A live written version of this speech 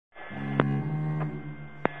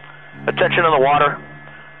Attention in the water.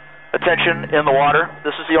 Attention in the water.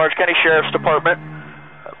 This is the Orange County Sheriff's Department.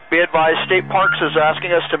 Be advised, State Parks is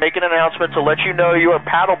asking us to make an announcement to let you know you are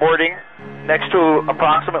paddleboarding next to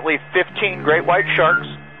approximately 15 great white sharks.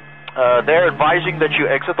 They're advising that you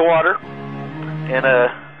exit the water in a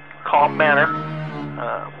calm manner.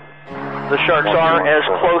 The sharks are as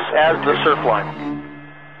close as the surf line.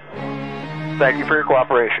 Thank you for your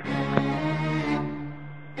cooperation.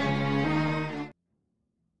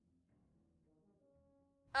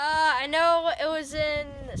 I know it was in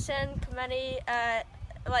San Clemente at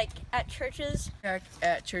churches.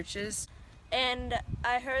 At churches. And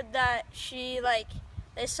I heard that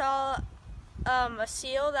they saw a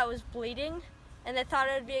seal that was bleeding, and they thought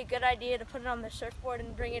it would be a good idea to put it on their surfboard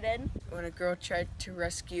and bring it in. When a girl tried to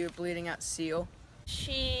rescue a bleeding out seal.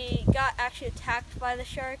 She got actually attacked by the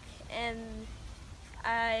shark, and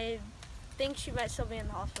I think she might still be in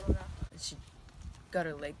the hospital now. She got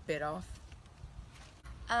her leg bit off.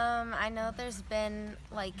 I know there's been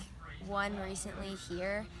one recently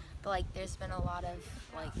here, but there's been a lot of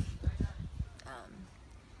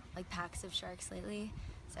packs of sharks lately,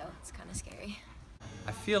 so it's kind of scary.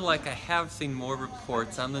 I feel like I have seen more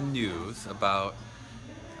reports on the news about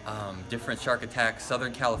different shark attacks,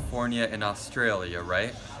 Southern California and Australia,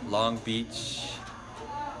 right? Long Beach,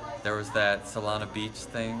 there was that Solana Beach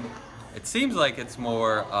thing. It seems like it's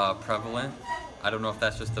more prevalent. I don't know if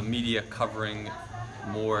that's just the media covering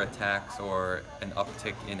more attacks or an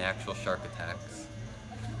uptick in actual shark attacks.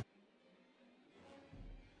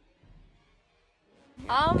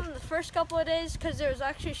 The first couple of days, because there was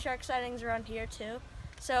actually shark sightings around here too.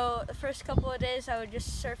 So the first couple of days I would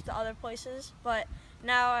just surf to other places, but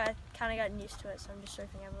now I kind of gotten used to it, so I'm just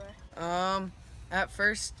surfing everywhere. At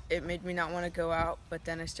first it made me not want to go out, but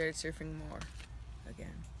then I started surfing more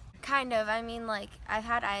again. Kind of. I mean, I've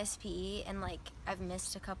had ISPE and I've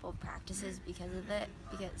missed a couple of practices because of it,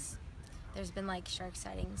 because there's been shark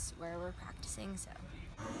sightings where we're practicing, so.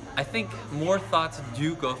 I think more thoughts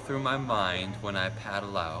do go through my mind when I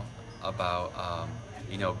paddle out about,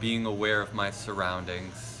 being aware of my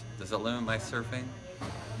surroundings. Does it limit my surfing?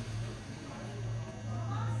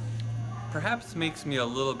 Perhaps makes me a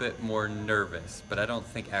little bit more nervous, but I don't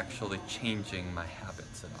think actually changing my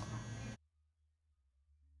habits at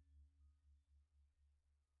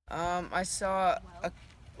all. I saw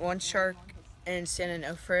one shark in San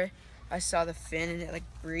Onofre. I saw the fin and it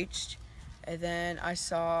breached. And then I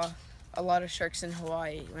saw a lot of sharks in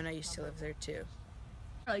Hawaii when I used to live there too.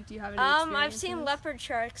 Do you have any experiences? I've seen leopard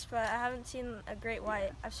sharks, but I haven't seen a great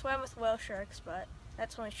white. I've swam with whale sharks, but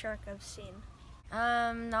that's the only shark I've seen.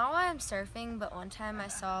 Not while I'm surfing, but one time I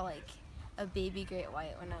saw a baby great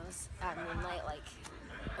white when I was at Moonlight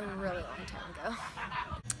a really long time ago.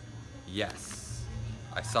 Yes.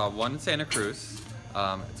 I saw one in Santa Cruz.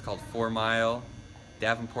 It's called 4 Mile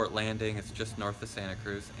Davenport Landing. It's just north of Santa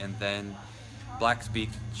Cruz. And then Blacks Beach,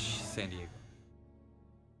 San Diego.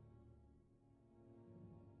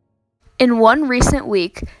 In one recent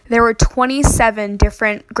week, there were 27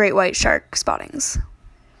 different great white shark spottings.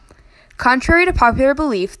 Contrary to popular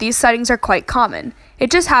belief, these sightings are quite common.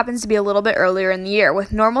 It just happens to be a little bit earlier in the year,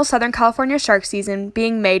 with normal Southern California shark season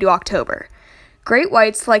being May to October. Great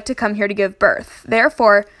whites like to come here to give birth.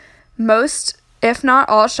 Therefore, most, if not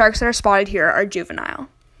all, sharks that are spotted here are juvenile.